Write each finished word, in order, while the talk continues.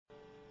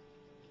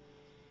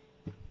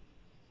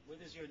What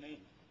is your name?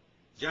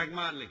 Jack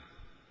Motley.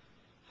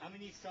 How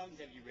many songs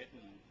have you written,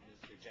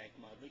 Mr. Jack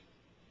Motley?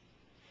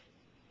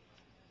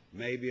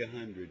 Maybe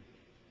 100.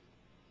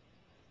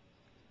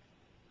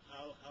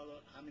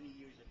 How many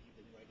years have you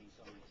been writing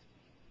songs?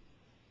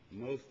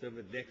 Most of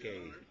a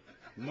decade.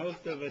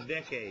 Most of a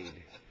decade.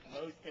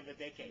 Most of a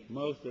decade.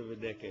 Most of a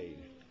decade.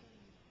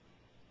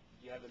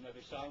 Do you have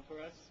another song for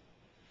us?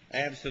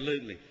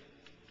 Absolutely.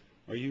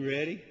 Are you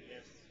ready?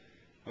 Yes.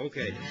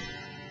 Okay. Can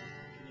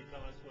you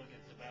tell us what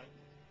it's about?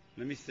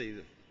 Let me see.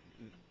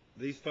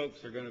 These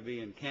folks are going to be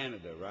in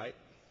Canada, right?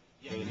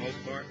 Yes. For the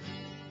most part?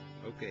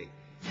 Okay.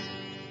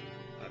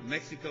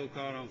 Mexico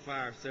caught on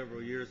fire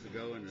several years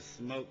ago and the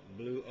smoke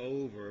blew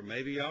over.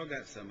 Maybe y'all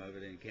got some of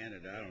it in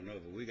Canada, I don't know,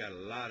 but we got a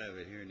lot of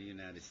it here in the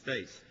United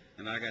States.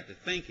 And I got to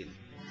thinking,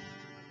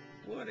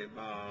 what if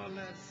all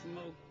that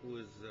smoke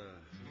was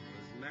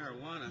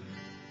marijuana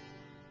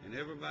and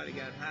everybody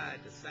got high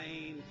at the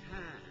same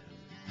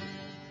time?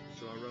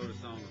 So I wrote a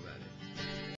song about it.